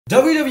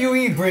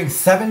WWE brings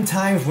 7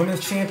 times women's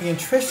champion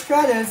Trish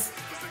Stratus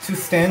to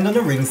stand on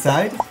the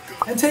ringside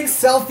and take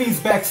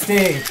selfies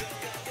backstage.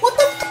 What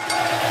the f?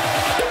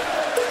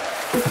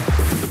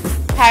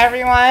 Hi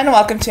everyone,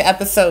 welcome to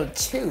episode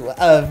 2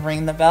 of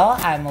Ring the Bell.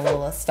 I'm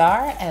Malula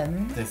Star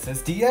and This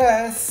is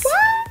DS.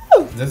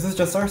 Woo! This is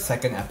just our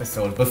second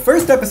episode, but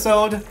first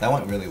episode, that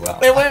went really well.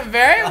 It went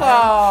very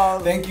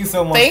well. Thank you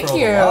so much. Thank for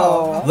you.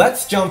 All.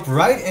 Let's jump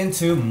right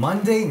into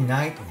Monday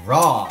Night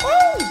Raw.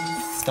 Woo!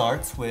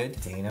 Starts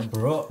with Dana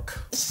Brooke.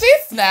 She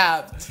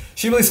snapped.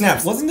 She really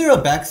snaps. Wasn't there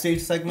a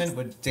backstage segment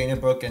with Dana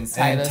Brooke and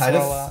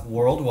Titus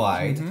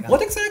Worldwide? Mm-hmm.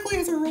 What exactly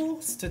is her role?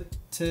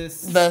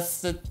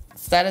 The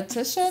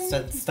statistician?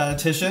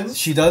 Statistician.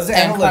 She does the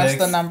and analytics. crunch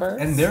the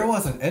numbers. And there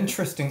was an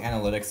interesting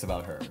analytics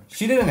about her.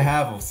 She didn't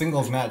have a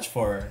singles match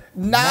for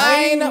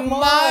 9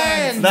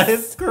 months. That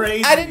is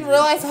crazy. I didn't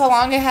realize how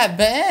long it had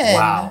been.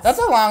 Wow. That's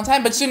a long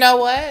time. But you know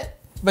what?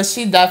 But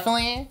she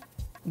definitely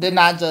did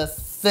not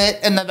just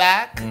sit in the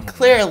back,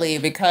 clearly,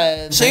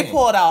 because she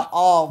pulled out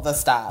all the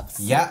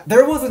stops. Yeah,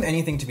 there wasn't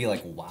anything to be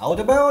like wowed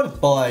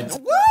about, but...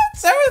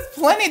 What? There was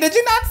plenty. Did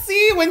you not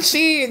see when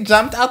she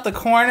jumped out the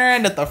corner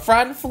and did the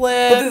front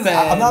flip?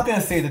 I'm not going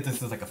to say that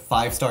this is like a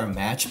 5-star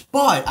match,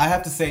 but I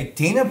have to say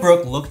Dana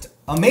Brooke looked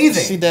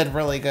amazing. She did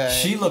really good.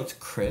 She looked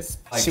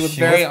crisp. Like, she was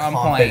very on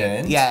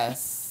point.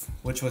 Yes.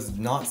 Which was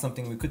not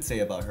something we could say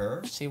about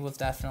her. She was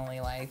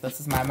definitely like,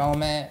 this is my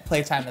moment.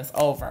 Playtime is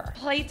over.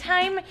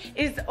 Playtime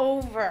is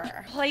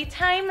over.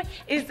 Playtime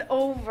is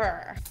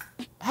over.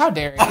 How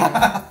dare you?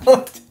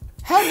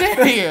 How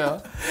dare you?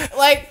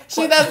 Like,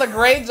 she does a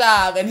great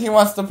job and he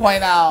wants to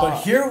point out. But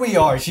here we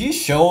are. She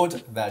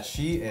showed that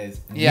she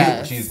is new.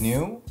 Yes. She's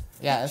new.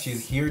 Yes.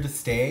 She's here to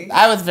stay.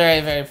 I was very,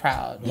 very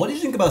proud. What did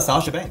you think about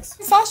Sasha Banks?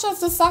 Sasha's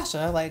just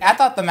Sasha. Like, I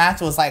thought the match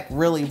was like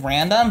really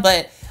random,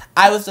 but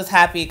I was just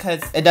happy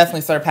because it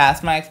definitely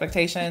surpassed my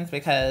expectations,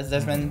 because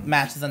there's been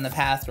matches in the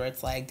past where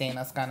it's like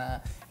Dana's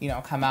gonna, you know,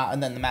 come out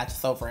and then the match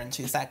is over in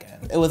 2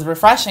 seconds. It was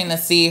refreshing to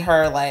see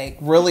her like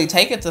really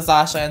take it to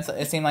Sasha, and so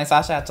it seemed like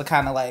Sasha had to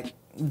kind of like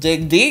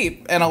dig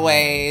deep in a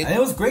way. And it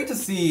was great to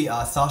see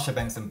Sasha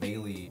Banks and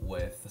Bailey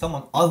with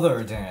someone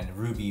other than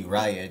Ruby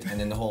Riott and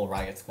then the whole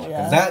Riott squad.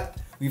 Because that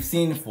we've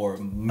seen for a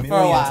million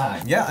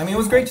times. Yeah, I mean, it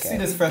was great to see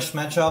this fresh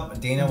matchup.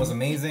 Dana was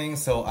amazing,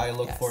 so I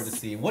look forward to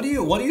see. What do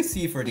you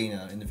see for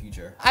Dana in the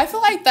future? I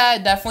feel like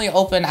that definitely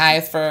opened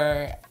eyes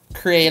for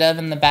creative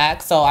in the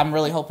back, so I'm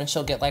really hoping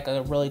she'll get like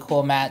a really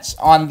cool match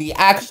on the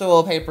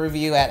actual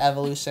pay-per-view at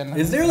Evolution.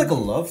 Is there like a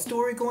love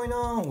story going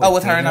on?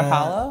 With her and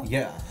Apollo?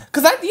 Yeah.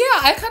 Cause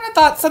I kind of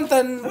thought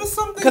something. There was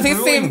something because he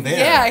seemed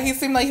there. he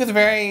seemed like he was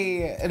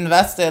very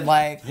invested.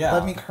 Like,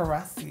 let me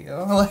caress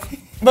you.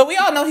 But we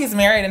all know he's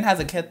married and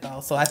has a kid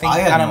though, so I think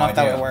I don't know if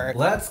that would work.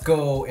 Let's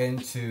go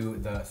into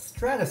the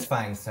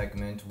Stratusfying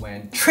segment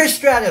when Trish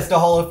Stratus, the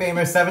Hall of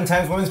Famer, 7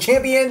 times women's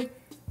champion,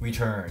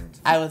 returned.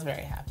 I was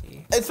very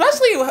happy.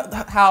 Especially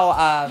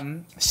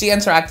how she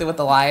interacted with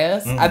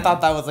Elias. I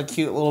thought that was a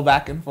cute little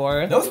back and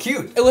forth. That was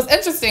cute. It was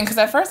interesting because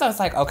at first I was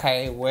like,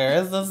 okay,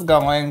 where is this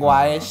going?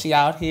 Why is she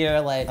out here?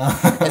 Like,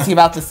 is he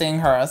about to sing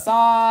her a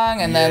song?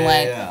 And then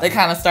like they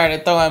kind of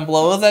started throwing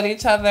blows at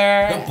each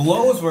other. The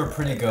blows were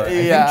pretty good.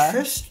 I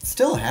think Trish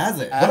still has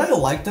it. What I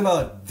liked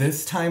about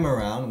this time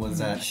around was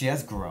that she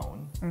has grown.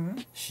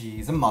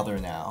 She's a mother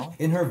now.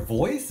 In her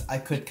voice, I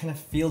could kind of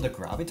feel the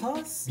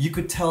gravitas. You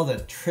could tell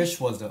that Trish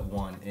was the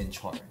one in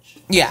charge.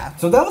 Yeah.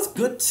 So that was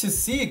good to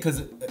see,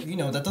 because, you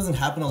know, that doesn't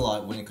happen a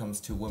lot when it comes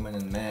to women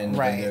and men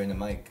when they're in the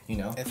mic, you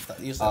know? It's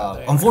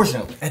usually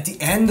unfortunately, at the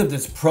end of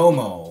this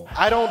promo...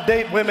 I don't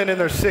date women in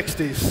their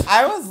 60s.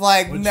 I was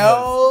like,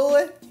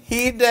 no...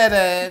 He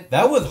didn't.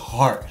 That was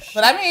harsh.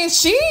 But I mean,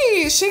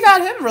 she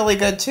got him really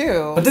good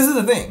too. But this is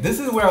the thing. This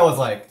is where I was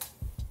like,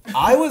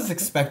 I was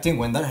expecting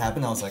when that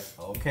happened, I was like,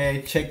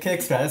 okay, chick kick,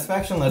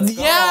 Stratusfaction, let's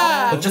go.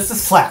 Yeah. But just a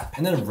slap.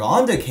 And then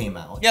Ronda came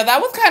out. Yeah,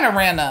 that was kind of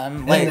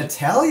random. And then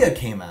Natalya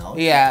came out.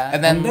 Yeah,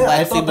 and then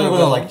I thought they were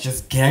gonna like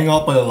just gang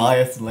up on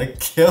Elias and like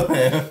kill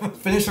him.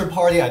 Finish her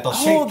party, I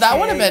thought that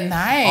would have been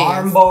nice.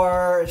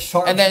 Armbar,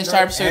 sharpshooter, and then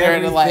sharpshooter,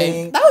 and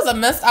like, that was a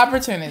missed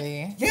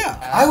opportunity. Yeah,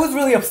 I was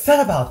really upset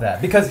about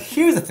that, because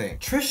here's the thing.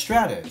 Trish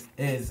Stratus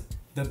is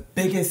the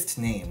biggest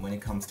name when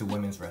it comes to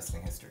women's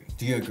wrestling history.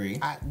 Do you agree?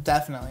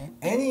 Definitely.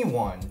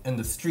 Anyone in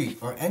the street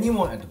or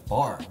anyone at the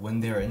bar, when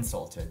they're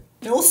insulted,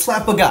 they will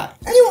slap a guy.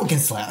 Anyone can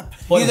slap.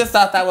 But you just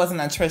thought that wasn't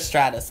a Trish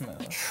Stratus move.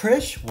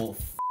 Trish will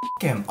f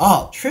him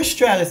up. Trish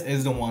Stratus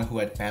is the one who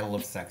had Battle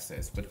of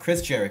Sexes with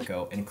Chris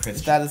Jericho and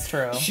Chris. That is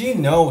true. She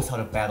knows how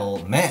to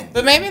battle men.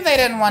 But maybe they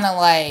didn't want to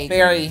like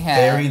bury him.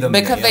 Bury the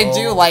because they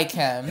do like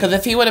him. Because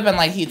if he would have been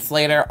like Heath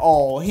Slater,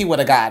 he would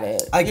have got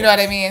it. You know what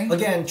I mean?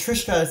 Again, Trish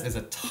Stratus is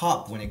a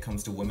top when it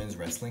comes to women's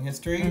wrestling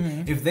history.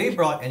 If they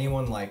brought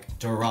anyone like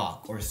The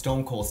Rock or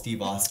Stone Cold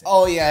Steve Austin,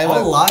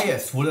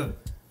 Elias would have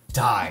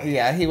died.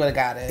 Yeah, he would have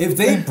got it. If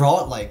they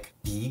brought like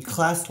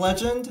B-class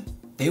legend,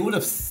 they would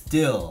have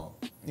still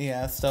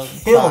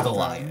killed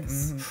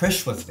Elias.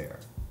 Trish was there.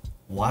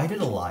 Why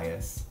did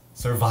Elias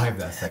survive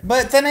that segment?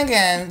 But then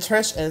again,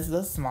 Trish is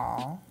the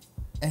small.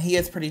 And he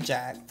is pretty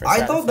jacked.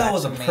 I thought that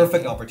was a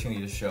perfect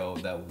opportunity to show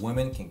that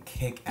women can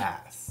kick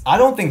ass. I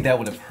don't think that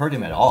would have hurt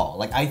him at all.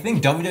 Like, I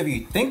think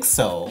WWE thinks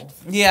so.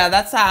 Yeah,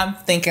 that's how I'm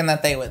thinking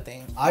that they would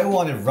think. I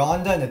wanted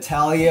Ronda,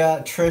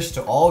 Natalya, Trish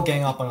to all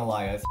gang up on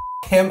Elias,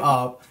 him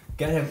up,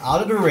 get him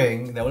out of the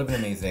ring. That would have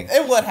been amazing.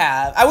 It would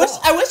have. I wish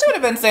it would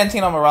have been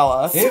Santino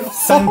Marella. If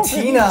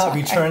Santina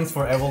returns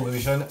for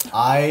Evolution,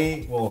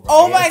 I will riot.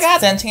 Oh my god,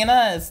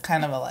 Santina is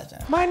kind of a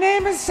legend. My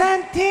name is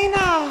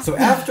Santina. So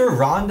after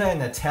Ronda and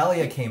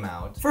Natalya came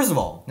out, first of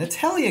all,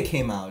 Natalya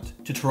came out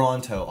to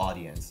Toronto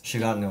audience. She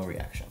got no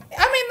reaction.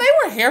 I mean, they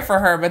were here for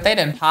her, but they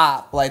didn't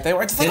pop. Like, they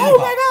were just like, oh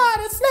my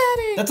god, it's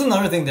Natty. That's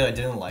another thing that I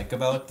didn't like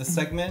about the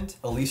segment.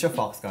 Alicia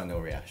Fox got no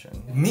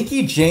reaction.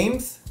 Mickie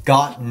James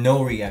got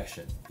no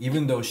reaction,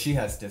 even though she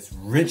has this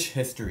rich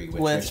history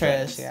with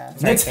Trish. Yeah.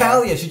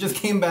 Natalya, she just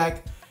came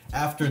back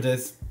after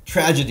this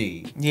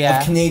tragedy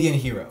of Canadian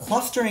hero.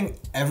 Clustering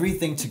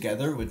everything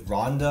together with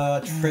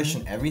Ronda, Trish,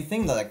 and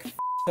everything, like,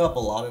 up a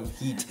lot of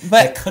heat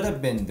that could have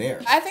been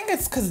there. I think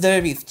it's because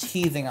WWE's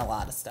teasing a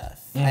lot of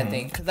stuff. I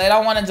think because they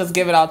don't want to just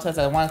give it all to us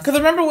at once. Because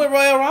remember with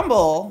Royal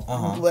Rumble,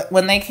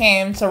 when they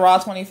came to Raw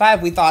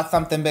 25, we thought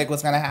something big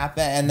was going to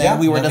happen, and then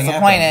we were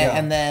disappointed.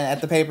 And then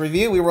at the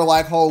pay-per-view, we were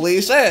like, holy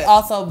shit.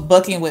 Also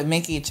booking with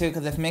Mickie too,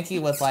 because if Mickie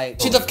was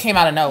like, she just came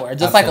out of nowhere,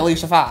 just like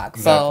Alicia Fox.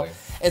 Exactly.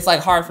 So it's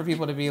like hard for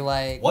people to be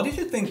like. What did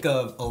you think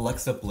of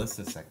Alexa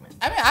Bliss's segment?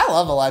 I mean, I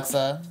love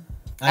Alexa.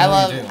 I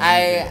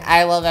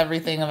love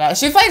everything about it.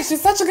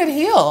 She's such a good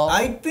heel.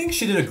 I think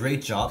she did a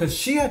great job because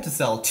she had to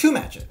sell 2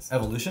 matches.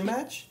 Evolution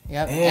match.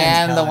 Yep.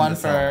 And the one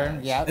for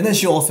And then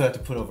she also had to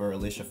put over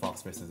Alicia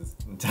Fox versus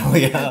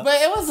Natalya. But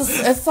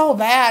it's so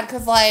bad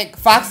because like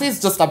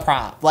Foxy's just a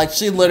prop. Like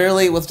she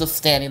literally was just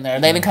standing there.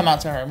 They didn't come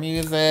out to her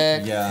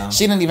music. Yeah.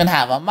 She didn't even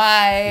have a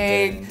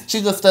mic.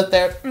 She just stood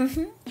there.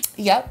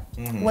 Yep.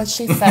 What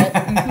she said.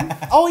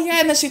 Oh yeah,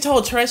 and then she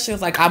told Trish, she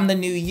was like, "I'm the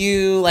new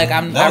you. Like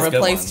I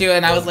replaced you."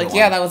 And I was like,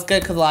 "Yeah, that was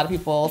good," because a lot of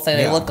people say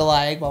they look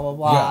alike. Blah blah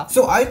blah. Yeah.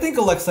 So I think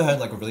Alexa had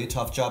like a really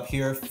tough job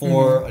here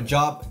for a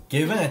job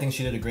given. I think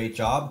she did a great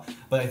job,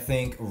 but I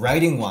think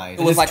writing wise,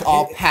 it was like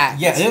all packed.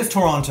 Yeah, it is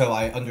Toronto.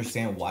 I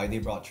understand why they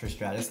brought Trish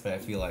Stratus, but I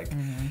feel like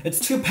it's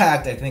too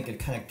packed. I think it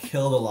kind of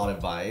killed a lot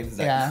of vibes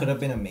that could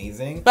have been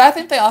amazing. But I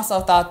think they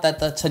also thought that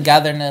the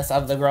togetherness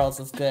of the girls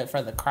was good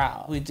for the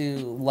crowd. We do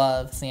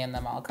love seeing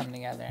them all come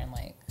together and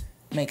like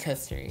make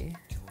history.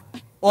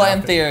 Well,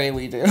 in theory,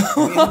 we do.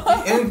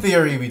 in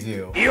theory, we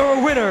do.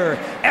 Your winner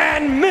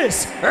and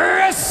Miss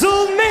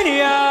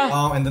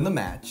WrestleMania. And then the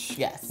match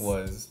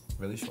was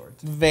really short.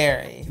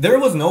 Very. There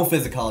was no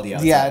physicality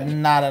outside. Yeah,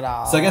 not at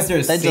all. So I guess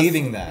they're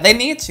saving that. They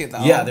need to,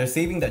 though. Yeah, they're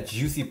saving that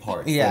juicy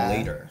part for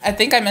later. I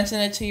think I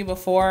mentioned it to you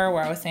before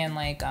where I was saying,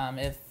 like,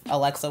 if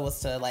Alexa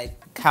was to,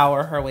 like,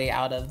 cower her way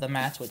out of the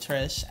match with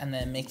Trish and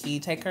then Mickie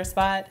take her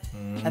spot,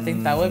 I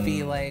think that would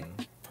be, like,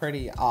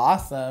 pretty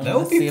awesome. That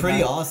would be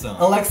pretty awesome.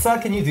 Alexa,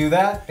 can you do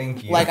that?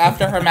 Thank you. Like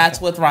after her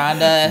match with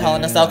Ronda and Hell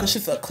in a Cell, because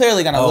she's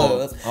clearly gonna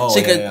lose.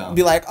 She could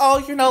be like, oh,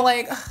 you know,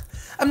 like,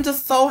 I'm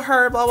just so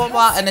hurt, blah blah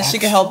blah, and then she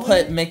could help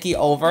put Mickie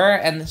over,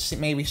 and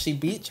maybe she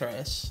beat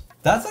Trish.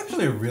 That's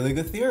actually a really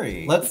good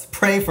theory. Let's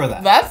pray for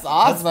that. That's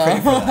awesome. Let's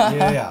pray for that.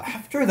 Yeah.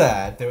 After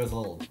that, there was a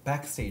little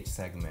backstage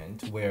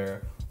segment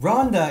where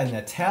Ronda and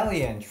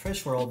Natalya and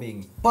Trish were all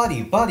being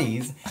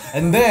buddies,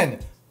 and then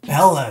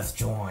Bella's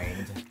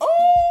joined.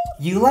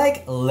 You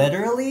like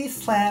literally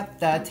slapped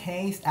the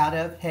taste out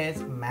of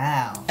his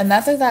mouth. And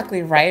that's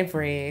exactly right,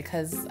 Brie,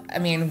 because I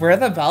mean, we're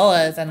the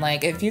Bellas, and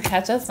like if you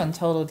catch us on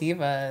Total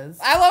Divas.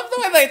 I love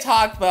the way they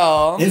talk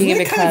though. Isn't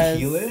it kind of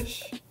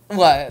heelish?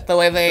 What? The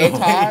way they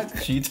talk?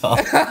 She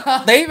talks.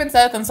 They even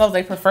said it themselves,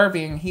 they prefer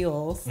being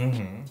heels.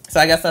 So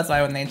I guess that's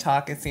why when they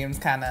talk, it seems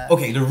kind of...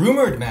 Okay, the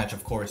rumored match,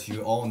 of course,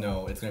 you all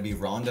know it's going to be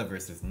Ronda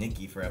versus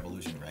Nikki for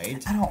Evolution,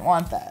 right? I don't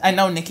want that. I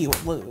know Nikki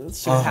would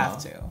lose. She would have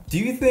to. Do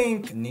you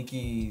think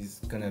Nikki's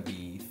going to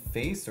be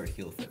face or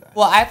heel for that?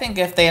 Well, I think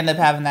if they end up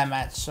having that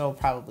match, she'll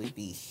probably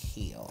be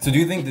heel. So do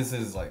you think this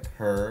is like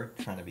her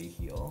trying to be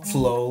heel?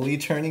 Slowly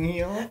turning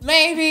heel?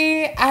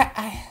 Maybe.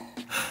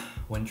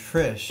 When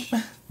Trish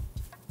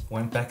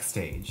went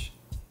backstage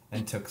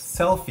and took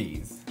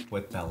selfies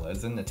with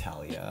Bellas and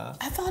Natalya.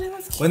 I thought it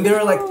was cute. When they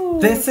were like,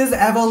 this is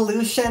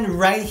Evolution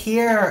right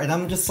here. And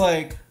I'm just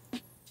like...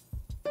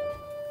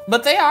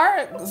 But they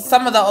are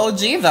some of the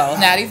OG though.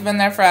 Natty's been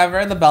there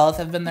forever. The Bellas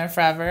have been there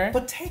forever.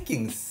 But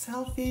taking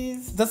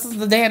selfies? This is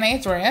the day and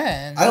age we're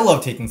in. I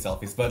love taking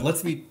selfies, but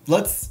let's be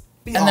honest.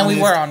 And then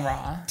we were on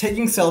Raw.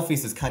 Taking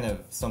selfies is kind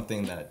of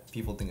something that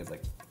people think is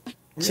like...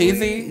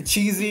 Really?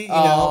 Cheesy, you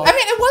know? I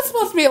mean, it was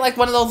supposed to be like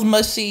one of those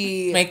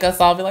mushy, make us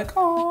all be like,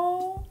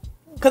 oh.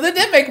 Because it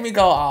did make me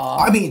go, oh.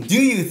 I mean, do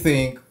you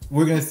think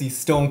we're going to see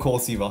Stone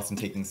Cold Steve Austin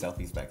taking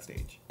selfies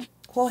backstage?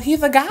 Well,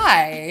 he's a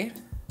guy.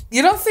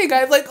 You don't see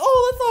guys like,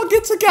 oh, let's all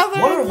get together.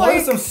 What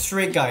are some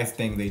straight guys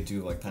thing they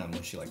do like kind of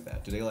mushy like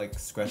that? Do they like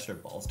scratch their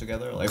balls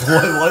together? Like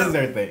what is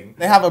their thing?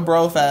 They have a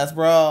bro fest,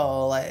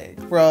 bro. Like,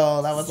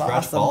 bro, that was scratch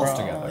awesome, balls bro.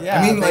 together.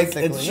 Yeah, I mean,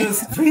 basically. like, it's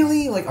just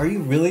really like, are you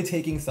really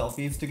taking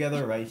selfies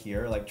together right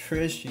here? Like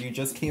Trish, you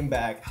just came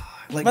back.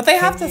 Like, but they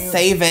have to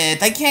save it.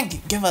 They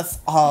can't give us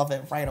all of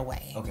it right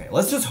away. Okay,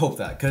 let's just hope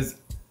that, because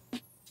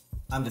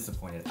I'm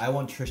disappointed. I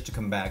want Trish to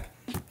come back,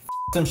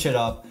 some shit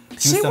up, do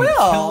some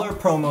killer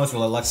promos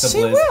with Alexa Bliss.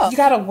 She will. You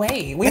gotta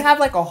wait. We have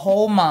like a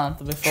whole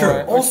month before.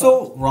 True.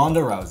 Also,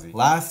 Ronda Rousey.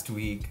 Last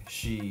week,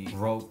 she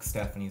broke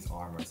Stephanie's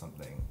arm or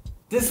something.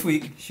 This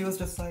week, she was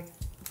just like...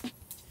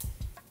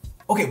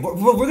 Okay,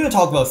 we're gonna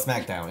talk about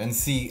SmackDown and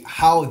see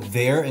how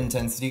their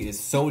intensity is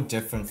so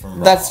different from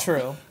Raw. That's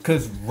true.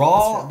 Because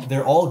Raw,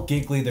 they're all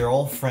giggly, they're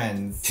all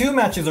friends. 2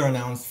 matches are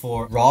announced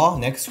for Raw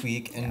next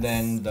week, and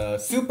then the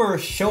Super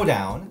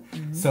Showdown.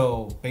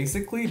 So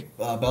basically,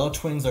 Bella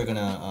Twins are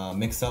gonna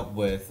mix up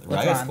with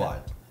Riot Ronda.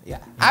 Squad. Yeah,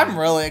 I'm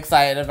really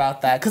excited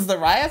about that because the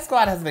Riot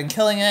Squad has been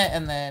killing it,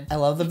 and then I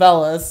love the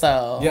Bellas,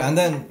 so yeah, and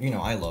then you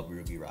know I love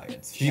Ruby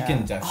Riot. She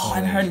can definitely.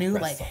 And her new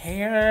like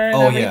hair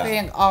and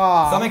everything. Yeah.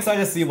 Oh, So I'm excited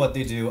to see what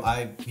they do.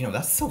 You know,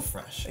 that's so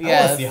fresh. I yeah,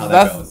 want to see how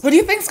that goes. Who do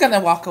you think's gonna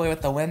walk away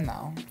with the win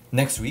though?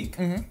 Next week,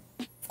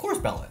 of course,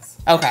 Bella's.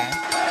 Okay.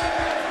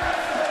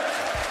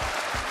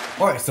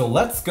 Alright, so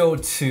let's go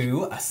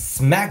to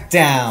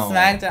SmackDown.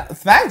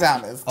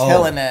 SmackDown is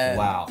killing it.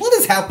 Wow. What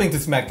is happening to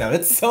SmackDown?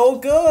 It's so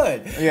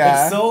good.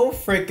 Yeah. It's so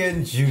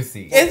freaking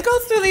juicy. It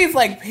goes through these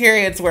like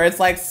periods where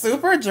it's like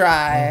super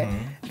dry,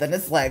 then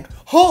it's like,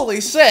 holy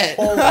shit.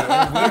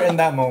 We're in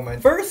that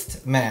moment.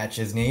 First match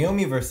is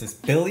Naomi versus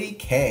Billie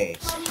Kay.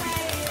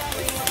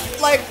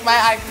 Like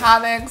my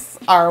iconics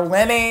are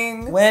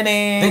winning.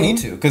 They need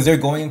to, because they're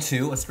going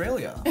to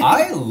Australia.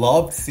 I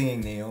loved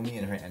seeing Naomi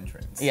in her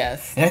entrance.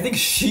 Yes. And I think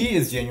she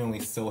is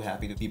genuinely so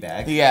happy to be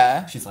back.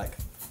 Yeah. She's like,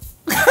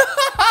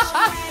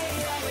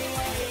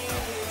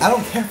 I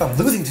don't care if I'm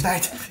losing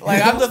tonight.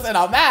 Like, I'm just in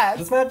a match.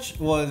 This match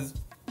was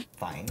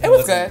fine. It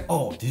was good.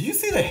 Oh, did you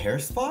see the hair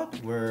spot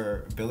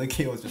where Billie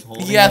Kay was just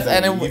holding? Yes,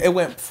 and it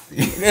went.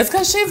 It's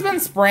because she's been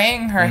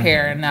spraying her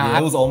hair now. Yeah,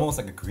 it was almost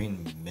like a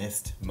green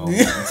mist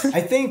moment.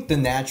 I think the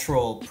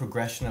natural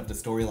progression of the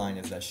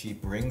storyline is that she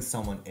brings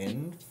someone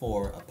in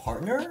for a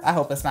partner. I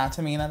hope it's not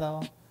Tamina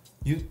though.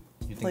 You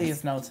think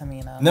Please, no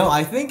Tamina. No,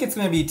 I think it's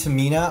gonna be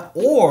Tamina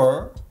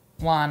or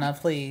Lana,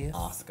 please.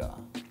 Asuka.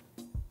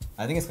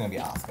 I think it's gonna be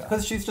Asuka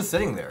because she's just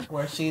sitting there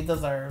where she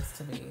deserves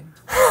to be.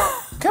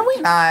 Can we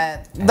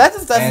not? That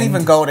just doesn't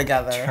even go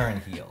together.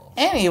 Turn heel.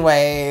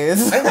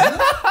 Anyways.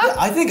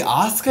 I think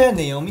Asuka and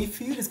Naomi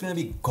feud is gonna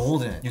be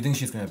golden. You think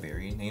she's gonna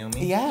bury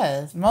Naomi?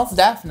 Yes, most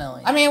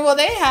definitely. I mean, well,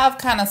 they have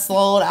kind of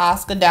slowed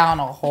Asuka down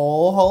a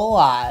whole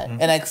lot.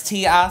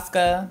 NXT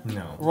Asuka,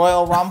 no.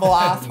 Royal Rumble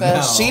Asuka,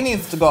 No. She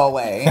needs to go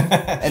away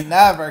and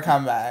never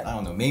come back. I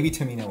don't know. Maybe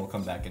Tamina will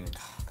come back and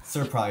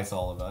surprise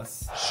all of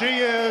us. She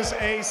is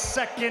a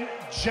second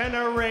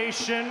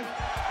generation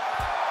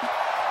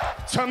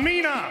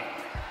Tamina.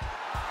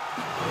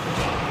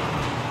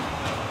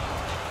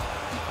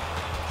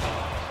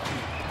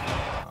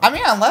 I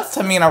mean, unless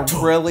Tamina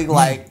really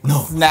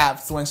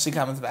snaps when she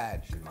comes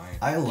back.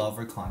 I love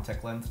her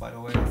contact lens, by the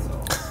way,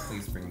 so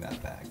please bring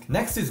that back.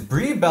 Next is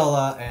Brie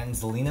Bella and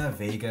Zelina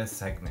Vega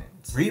segment.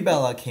 Brie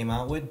Bella came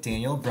out with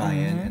Daniel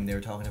Bryan, and they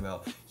were talking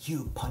about,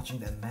 you punching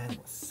that man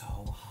was so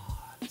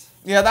hot.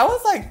 Yeah, that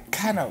was like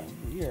kind of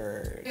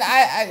weird.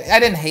 I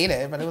didn't hate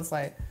it, but it was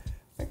like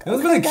it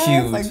was really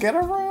cute. Like, get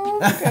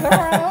around.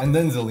 And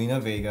then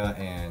Zelina Vega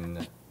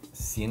and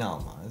Cien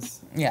Almas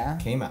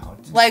came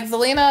out. Like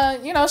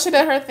Zelina, you know, she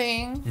did her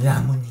thing.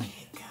 La Muñeca.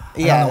 I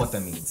don't know what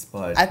that means,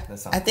 but I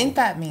think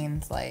that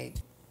means like.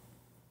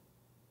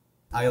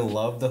 I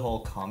love the whole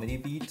comedy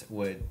beat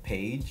with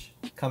Paige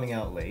coming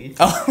out late.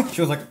 Oh.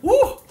 She was like,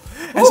 woo!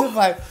 And she was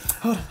like,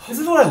 this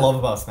is what I love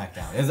about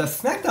SmackDown, is that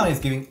SmackDown is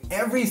giving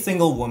every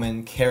single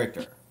woman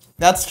character.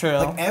 That's true.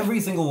 Like, every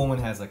single woman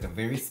has like a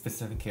very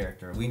specific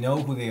character. We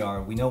know who they are,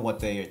 we know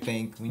what they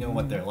think, we know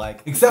what they're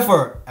like. Except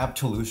for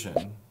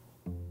Absolution.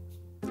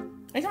 Are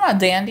you talking about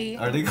Dandy?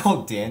 Are they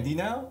called Dandy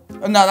now?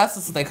 No, that's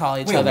just what they call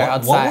each other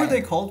outside. What were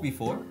they called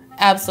before?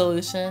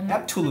 Absolution.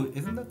 Absolute.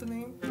 Isn't that the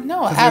name?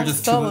 No, Because there are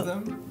just 2 of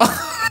them? Are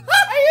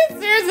you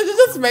serious? Did you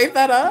just make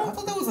that up? I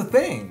thought that was a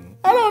thing.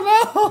 I don't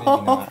know.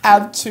 Maybe not.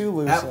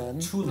 Absolution.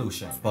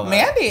 Absolution. But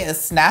Mandy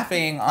is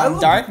snapping on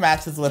dark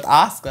matches with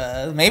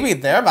Asuka. Maybe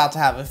they're about to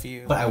have a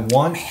feud. But I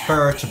want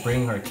her to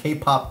bring her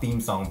K-pop theme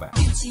song back.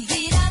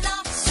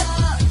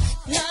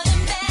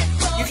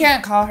 You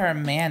can't call her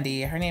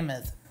Mandy. Her name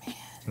is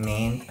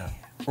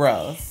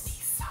Rose.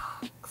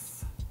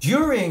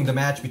 During the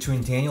match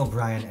between Daniel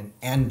Bryan and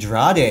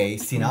Andrade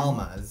Cien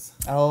Almas.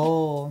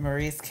 Oh,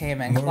 Maurice came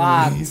and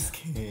clocked.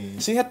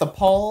 She hit the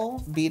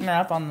pole, beating her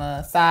up on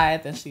the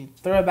side, then she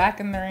threw it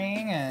back in the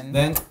ring and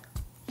then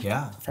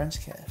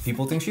French kiss.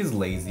 People think she's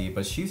lazy,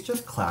 but she's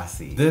just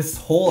classy. This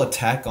whole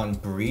attack on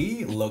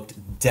Brie looked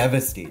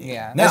devastating.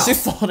 Yeah, now, she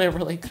sold it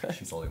really good.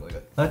 She sold it really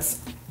good. Let's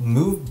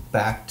move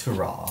back to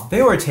Raw.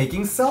 They were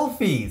taking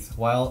selfies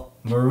while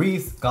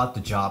Maurice got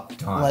the job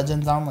done.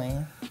 Legends only.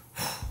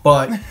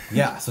 But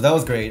yeah, so that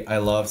was great. I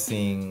love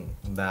seeing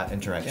that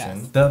interaction.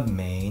 Yes. The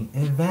main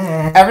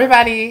event.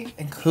 Everybody,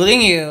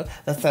 including you,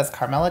 that says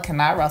Carmella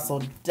cannot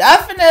wrestle,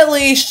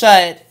 definitely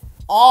shut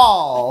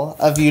all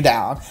of you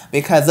down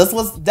because this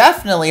was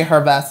definitely her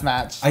best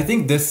match. I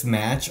think this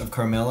match of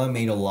Carmella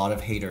made a lot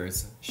of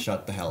haters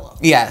shut the hell up.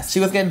 Yes, she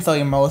was getting so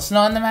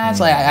emotional in the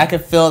match. Like, I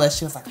could feel that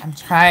she was like, I'm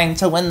trying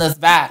to win this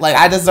back. Like,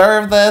 I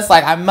deserve this.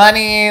 Like, I'm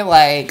money.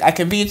 Like, I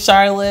can beat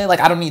Charlotte. Like,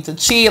 I don't need to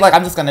cheat. Like,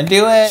 I'm just gonna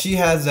do it. She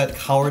has that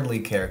cowardly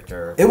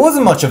character. It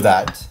wasn't much of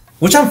that,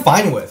 which I'm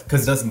fine with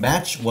because this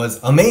match was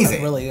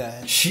amazing. Really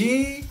good.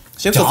 She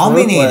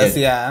dominated.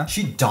 Yeah.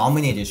 She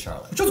dominated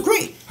Charlotte, which was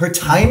great. Her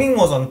timing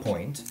was on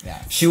point.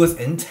 Yeah. She was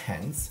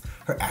intense.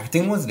 Her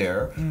acting was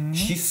there.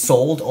 She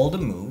sold all the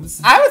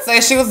moves. I would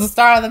say she was the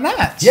star of the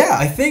match. Yeah,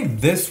 I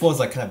think this was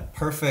like kind of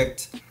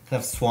perfect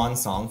kind of swan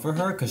song for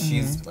her because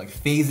she's like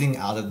phasing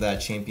out of that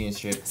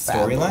championship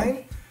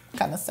storyline.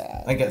 Kind of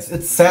sad. I guess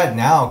it's sad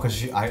now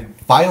because I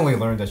finally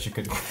learned that she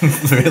could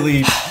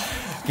really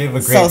give a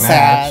great match.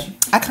 Sad.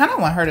 I kind of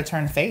want her to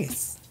turn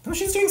face. No,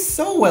 she's doing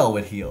so well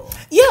with heel.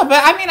 Yeah, but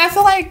I mean, I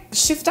feel like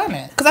she's done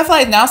it. Because I feel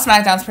like now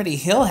SmackDown's pretty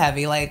heel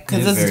heavy. Like,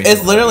 because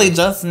it's literally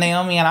just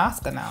Naomi and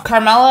Asuka now.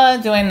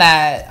 Carmella doing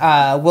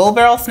that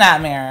wheelbarrow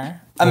snapmare.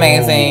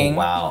 Amazing. Oh,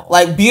 wow.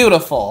 Like,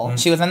 beautiful.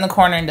 She was in the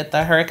corner and did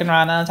the Hurricane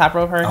Rana, top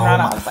rope Hurricane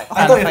Rana. I was like,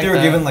 I thought if they were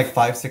given like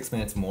 5-6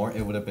 minutes more,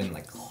 it would have been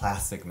like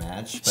classic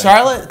match.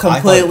 Charlotte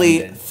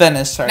completely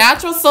finished her.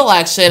 Natural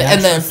selection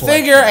and then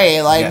figure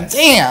eight. Like,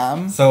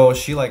 damn. So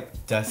she like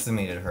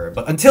decimated her.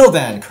 But until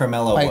then,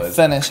 Carmella like,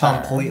 was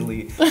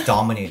completely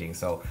dominating.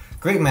 So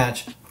great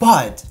match.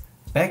 But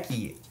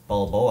Becky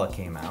Balboa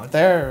came out.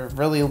 They're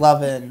really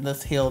loving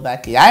this heel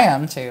Becky. I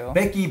am too.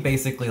 Becky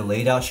basically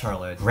laid out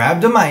Charlotte,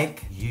 grabbed a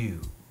mic.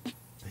 You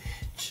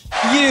bitch.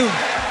 You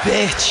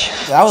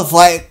bitch. I was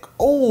like,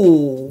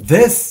 oh.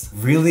 This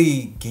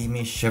really gave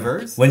me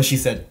shivers when she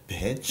said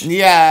bitch.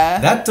 Yeah.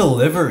 That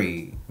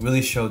delivery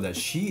really showed that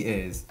she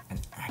is an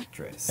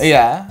actress.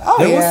 Yeah. Oh,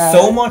 there was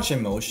so much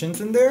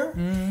emotions in there.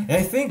 And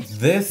I think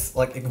this,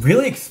 like, it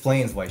really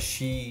explains why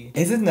she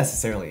isn't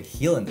necessarily a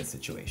heel in this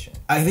situation.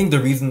 I think the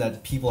reason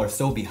that people are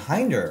so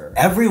behind her,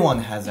 everyone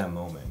has that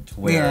moment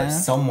where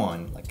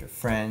someone, like your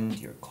friend,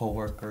 your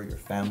coworker, your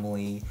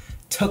family,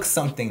 took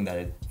something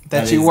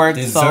that you worked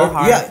so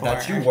hard for.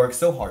 that you worked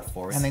so hard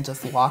for. And they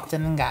just walked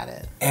in and got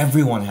it.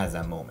 Everyone has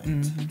that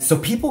moment. So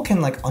people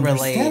can, like,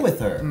 understand with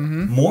her.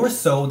 More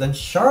so than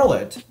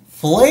Charlotte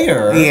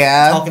Flair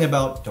talking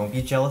about, don't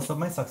be jealous of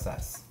my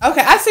success.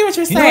 Okay, I see what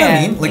you're saying. You know what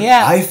I mean? Like,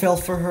 I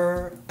felt for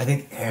her. I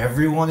think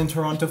everyone in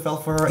Toronto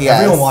felt for her.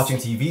 Everyone watching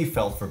TV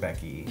felt for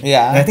Becky.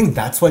 Yeah. And I think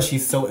that's why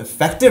she's so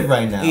effective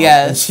right now.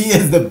 Yes. And she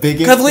is the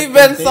biggest. Because we've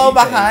been so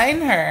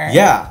behind her.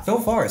 Yeah. So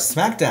far,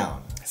 SmackDown.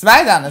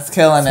 SmackDown is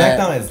killing it.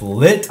 SmackDown is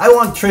lit. I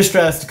want Trish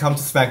Stratus to come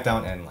to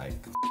SmackDown and, like,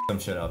 some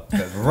shit up.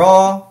 Because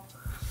Raw,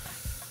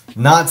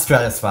 not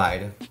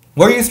Stratusfied.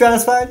 Were you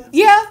Stratusfied?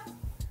 Yeah.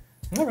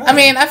 All right. I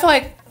mean, I feel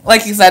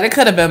like you said, it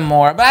could have been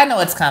more, but I know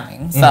it's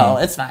coming, so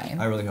it's fine.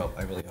 I really hope.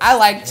 I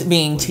liked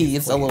being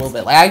teased a little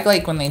bit. Like, I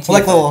like when they tease.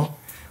 Like little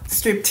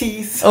strip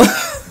tease. I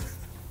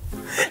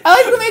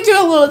like when they do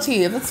a little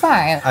tease. It's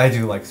fine. I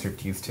do like strip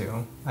tease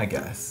too, I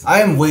guess.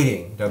 I am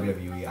waiting,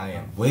 WWE. I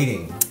am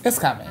waiting. It's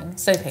coming.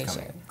 Stay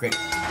patient. Great.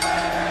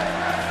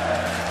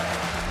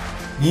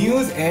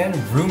 News and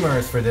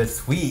rumors for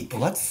this week.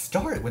 Let's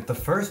start with the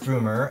first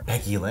rumor.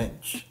 Becky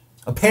Lynch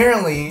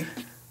apparently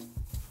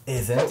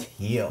isn't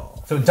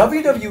heel. So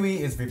WWE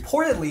is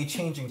reportedly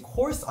changing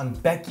course on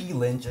Becky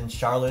Lynch and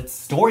Charlotte's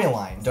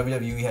storyline.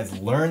 WWE has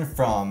learned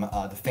from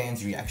the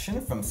fans'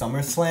 reaction from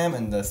SummerSlam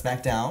and the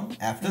SmackDown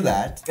after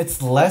that.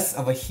 It's less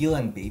of a heel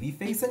and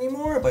babyface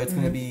anymore, but it's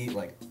gonna be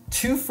like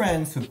two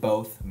friends who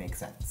both make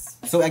sense.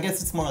 So I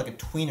guess it's more like a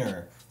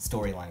tweener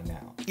storyline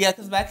now. Yeah,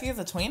 because Becky is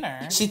a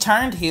tweener. She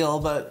turned heel,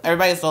 but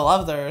everybody still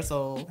loves her,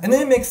 so... And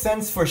then it makes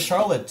sense for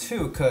Charlotte,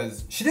 too,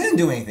 because she didn't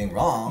do anything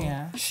wrong.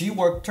 Yeah. She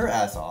worked her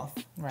ass off.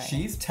 Right.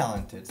 She's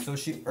talented, so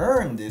she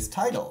earned this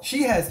title.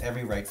 She has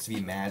every right to be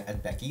mad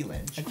at Becky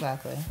Lynch.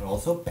 Exactly. But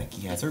also,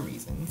 Becky has her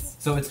reasons.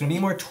 So it's going to be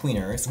more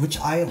tweeners, which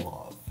I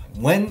love.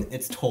 When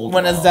it's told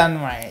When well. it's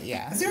done right,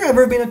 yeah. Has there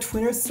ever been a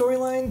tweener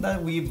storyline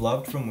that we've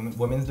loved from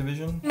women's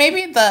division?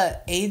 Maybe the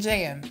AJ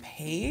and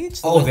Paige?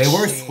 Oh, they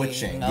were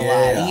switching.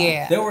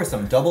 Yeah. There were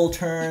some double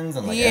turns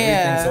and like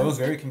everything, so it was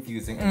very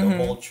confusing. And the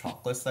whole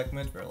chocolate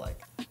segment were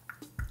like...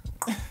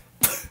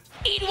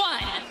 Eat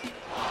one!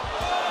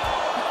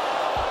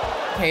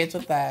 Paige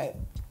with that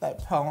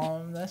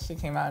poem that she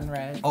came out and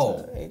read to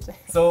AJ.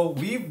 So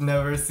we've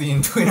never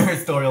seen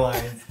tweener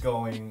storylines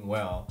going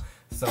well.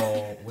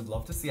 So would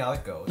love to see how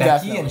it goes.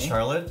 Becky and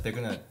Charlotte, they're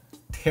gonna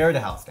tear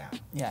the house down.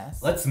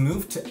 Yes. Let's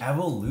move to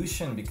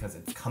Evolution because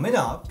it's coming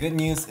up. Good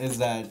news is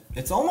that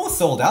it's almost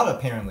sold out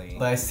apparently.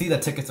 But I see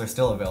that tickets are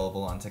still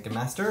available on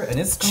Ticketmaster and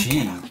it's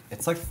cheap.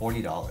 It's like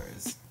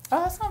 $40.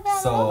 Oh, that's not bad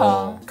at So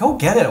all. go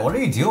get it. What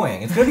are you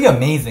doing? It's gonna be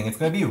amazing. It's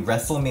gonna be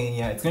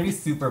WrestleMania. It's gonna be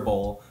Super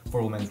Bowl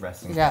for women's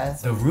wrestling.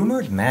 Yes. The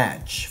rumored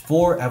match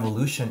for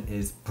Evolution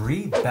is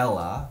Brie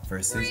Bella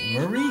versus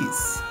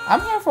Maryse.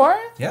 I'm here for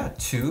it. Yeah,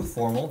 2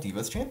 formal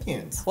Divas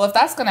champions. Well, if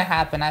that's gonna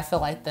happen, I feel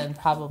like then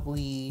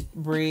probably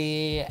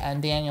Brie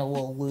and Daniel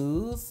will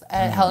lose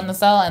at Hell in a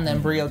Cell, and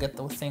then Brie will get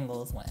the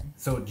singles win.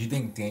 So do you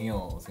think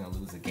Daniel is gonna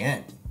lose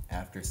again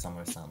after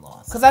SummerSlam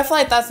loss? Because I feel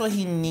like that's what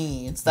he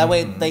needs. That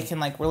way they can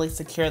like really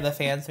secure the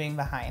fans being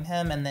behind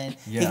him, and then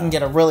he can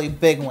get a really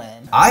big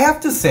win. I have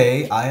to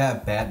say, I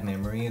have bad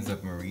memories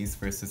of Maryse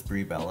versus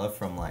Brie Bella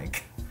from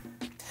like.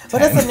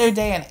 But it's a new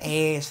day and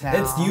age now.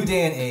 It's new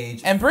day and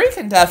age. And Brie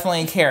can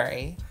definitely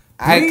carry.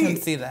 I can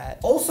see that.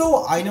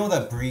 Also, I know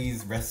that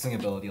Brie's wrestling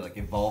ability like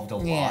evolved a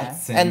lot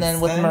since and then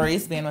with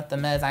Maryse being with The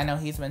Miz, I know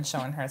he's been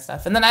showing her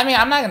stuff. And then I mean,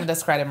 I'm not gonna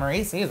discredit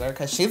Maryse either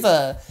because she's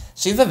a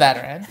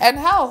veteran. And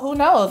hell, who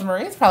knows?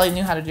 Maryse probably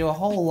knew how to do a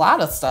whole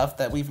lot of stuff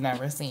that we've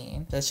never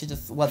seen that she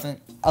just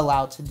wasn't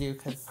allowed to do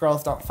because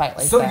girls don't fight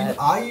like that. So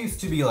I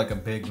used to be like a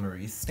big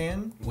Maryse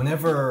stan.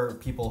 Whenever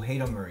people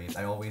hate on Maryse,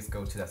 I always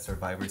go to that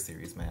Survivor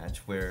Series match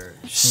where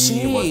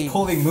she was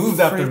pulling moves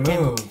after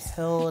moves.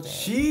 Killed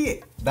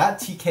it.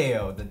 That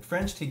TKO, the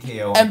French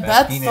TKO, and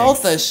Beth sold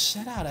the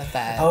shit out of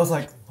that. I was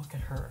like, look at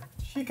her.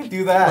 She could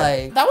do that.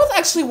 Like, that was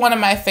actually one of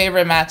my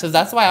favorite matches.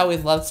 That's why I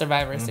always loved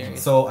Survivor Series.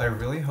 So I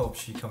really hope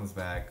she comes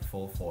back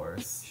full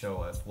force. Show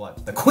us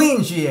what the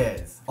queen she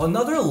is.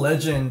 Another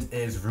legend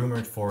is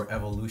rumored for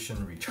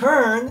Evolution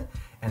return,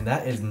 and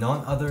that is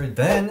none other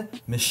than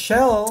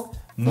Michelle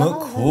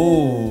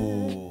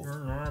McCool.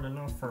 You're not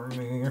enough for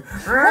me.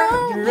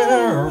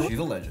 She's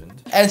a legend.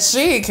 And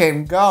she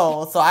can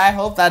go, so I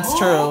hope that's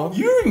true.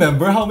 You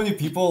remember how many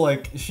people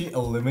like she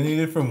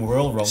eliminated from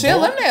Royal Rumble? She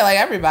eliminated like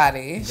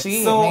everybody.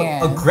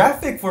 A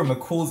graphic for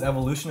McCool's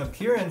Evolution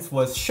appearance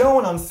was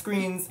shown on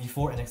screens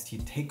before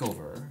NXT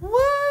TakeOver.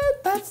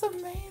 What? That's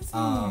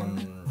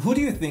amazing. Who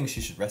do you think she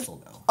should wrestle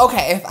though?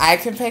 Okay, if I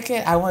could pick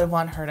it, I would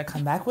want her to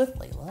come back with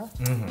Layla.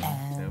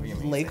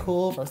 And Lay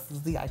Cool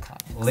versus the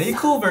Iconic. Lay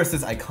Cool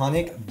versus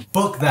Iconic.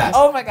 Book that.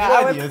 Oh my god,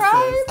 I would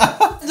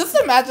cry. Just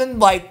imagine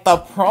like the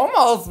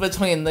promos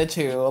between the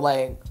two.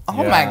 Like, oh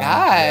my god.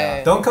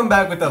 Yeah. Don't come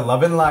back with the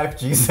Love and Life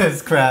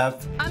Jesus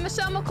crap. I'm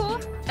Michelle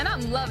McCool, and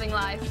I'm loving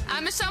life.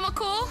 I'm Michelle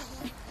McCool,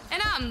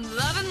 and I'm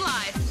loving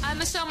life. I'm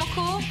Michelle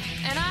McCool,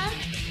 and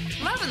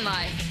I'm loving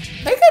life.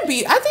 They could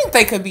be, I think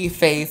they could be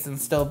face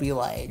and still be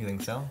like, you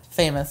think so?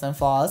 Famous and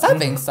flawless. I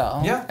think so.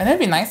 Yeah. And it'd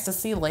be nice to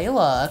see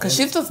Layla, because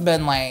she's just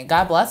been like,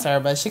 God bless her,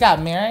 but she got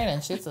married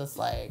and she's just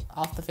like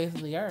off the face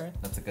of the earth.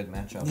 That's a good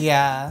matchup.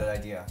 Yeah. Good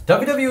idea.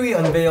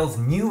 WWE unveils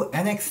new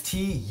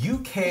NXT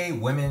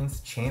UK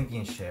Women's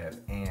Championship,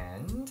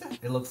 and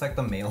it looks like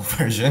the male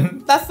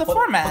version. That's the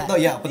format.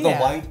 The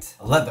white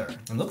leather.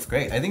 It looks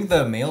great. I think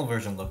the male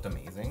version looked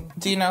amazing.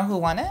 Do you know who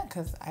won it?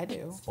 Because I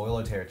do.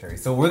 Spoiler territory.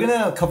 So we're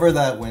gonna cover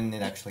that when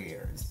it actually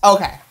airs.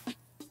 Okay.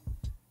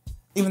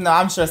 Even though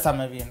I'm sure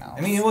some of you know.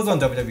 I mean, it was on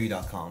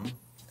WWE.com.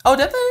 Oh,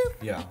 did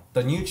they? Yeah.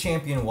 The new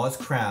champion was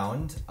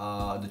crowned.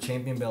 The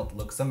champion belt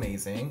looks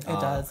amazing. It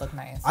does look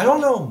nice. I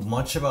don't know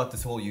much about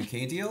this whole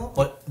UK deal,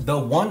 but the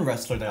one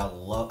wrestler that I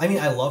love,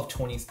 I love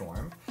Toni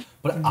Storm,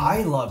 but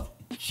I love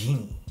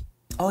Jeannie.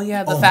 Oh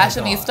yeah, the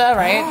fashionista,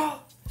 right?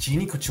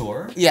 Jeannie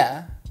Couture?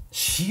 Yeah.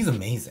 She's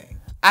amazing.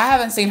 I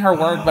haven't seen her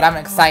work, but I'm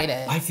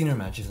excited. I've seen her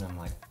matches and I'm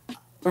like...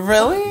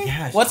 Really?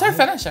 Yeah. What's her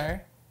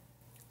finisher?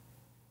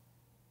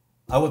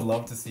 I would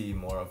love to see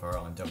more of her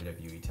on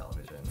WWE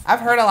television. I've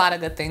heard a lot of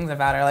good things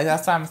about her. Like,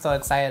 that's why I'm so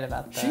excited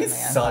about that.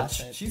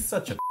 She's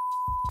such a...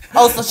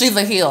 Oh, so she's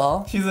a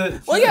heel.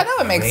 Well, yeah, that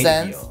would make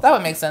sense. Heel. That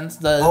would make sense.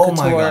 The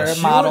couture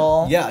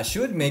model. She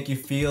would make you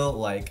feel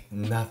like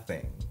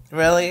nothing.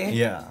 Really?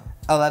 Yeah.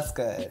 Oh, that's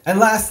good. And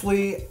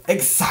lastly,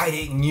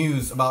 exciting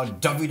news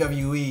about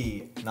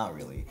WWE. Not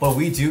really. But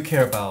we do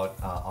care about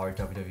our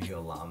WWE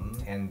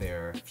alum and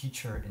their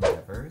future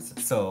endeavors.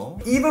 So,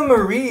 Eva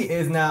Marie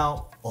is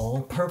now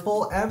all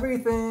purple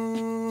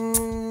everything.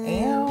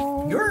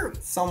 Ew. You're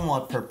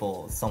somewhat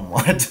purple,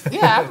 somewhat.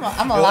 Yeah,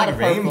 I'm a lot of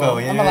purple. Rainbow.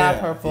 Yeah, I'm a lot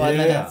of purple. And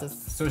then it's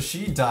just... So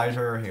she dyed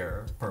her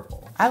hair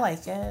purple. I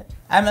like it.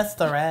 I miss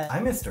the red. I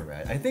miss the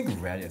red. I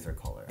think red is her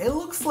color. It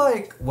looks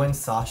like when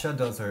Sasha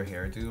does her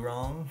hairdo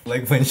wrong.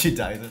 Like when she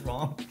dyes it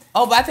wrong.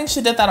 Oh, but I think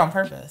she did that on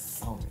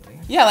purpose. Oh,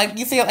 really? Yeah, like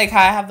you see like how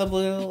I have the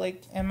blue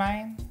like in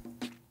mine?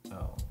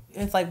 Oh.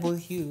 It's like blue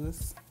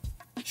hues.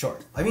 Sure.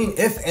 I mean,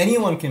 if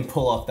anyone can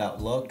pull off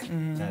that look,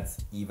 that's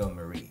Eva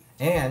Marie.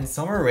 And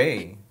Summer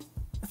Rae.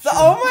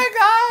 Oh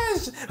my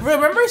gosh!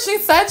 Remember she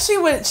said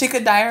she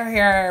could dye her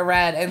hair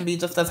red and be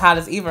just as hot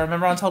as Eva.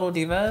 Remember on Total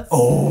Divas?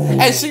 Oh!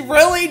 And she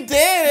really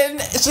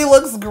did. She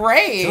looks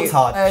great. She looks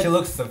hot. She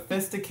looks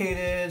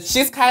sophisticated.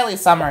 She's Kylie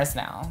Summers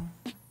now.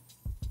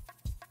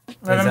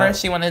 Remember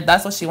she wanted.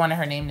 That's what she wanted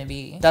her name to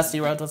be. Dusty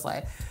Rhodes was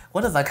like,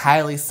 what is a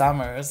Kylie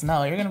Summers?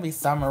 No, you're gonna be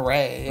Summer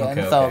Rae. And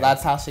so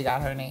that's how she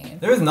got her name.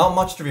 There's not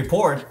much to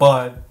report,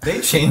 but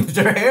they changed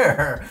her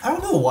hair. I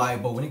don't know why,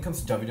 but when it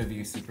comes to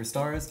WWE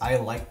superstars, I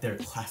like their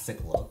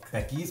classic look.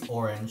 Becky's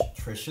orange,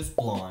 Trish's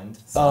blonde,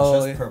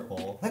 Sasha's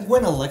purple. Like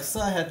when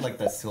Alexa had like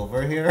that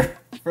silver hair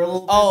for a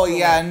little bit. Oh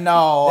yeah,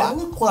 no. That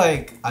looked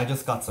like I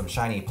just got some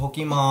shiny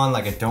Pokemon.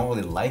 Like I don't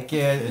really like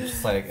it. It's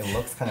just like, it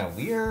looks kind of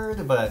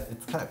weird, but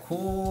it's kind of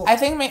cool. I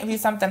think maybe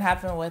something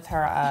happened with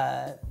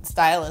her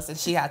stylist and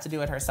she had to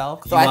do it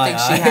herself. So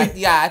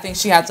I think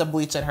she had to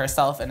bleach it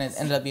herself and it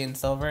ended up being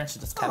silver and she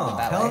just kept it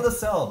that way. Hell in the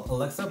Cell,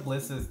 Alexa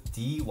Bliss's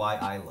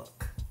DIY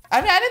look. I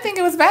mean, I didn't think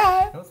it was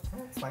bad. It was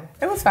fine.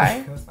 It was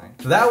fine. It was fine.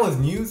 So that was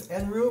news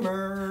and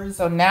rumors.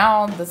 So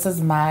now this is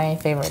my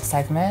favorite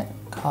segment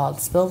called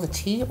Spill the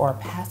Tea or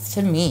Pass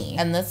to Me.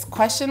 And this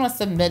question was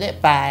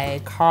submitted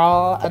by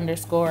Carl_NUFC.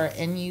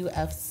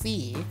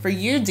 For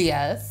you,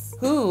 DS,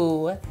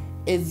 who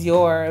is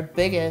your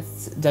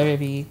biggest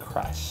WWE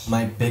crush?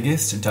 My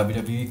biggest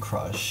WWE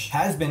crush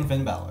has been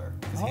Finn Balor.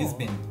 Because he's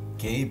been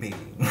gay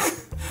baiting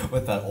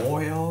with that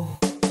oil.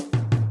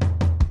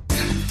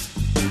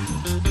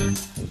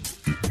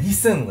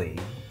 Recently,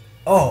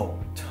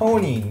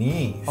 Tony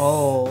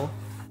Nese.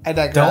 I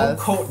digress. Don't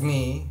quote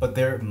me, but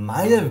there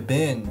might have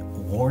been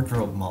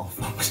wardrobe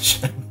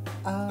malfunction.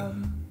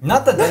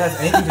 Not that has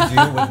anything to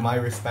do with my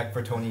respect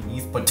for Tony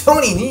Nese, but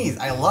Tony Nese,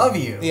 I love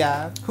you.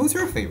 Yeah. Who's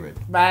your favorite?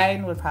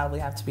 Mine would probably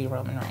have to be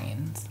Roman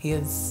Reigns. He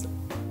is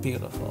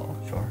beautiful.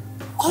 Sure.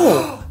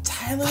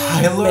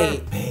 Tyler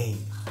Bate.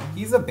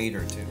 He's a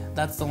baiter too.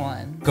 That's the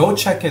one. Go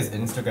check his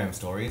Instagram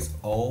stories.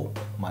 Oh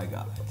my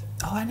god.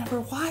 Oh, I never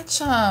watch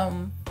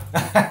them.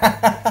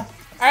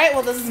 All right,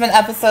 well, this has been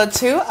episode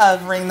 2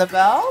 of Ring the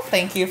Bell.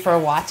 Thank you for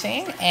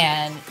watching,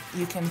 and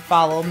you can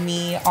follow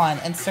me on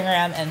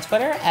Instagram and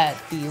Twitter at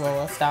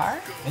 @TheLolaStar.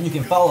 And you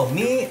can follow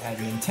me at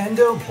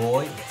Nintendo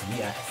Boy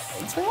DS.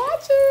 Thanks for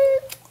watching.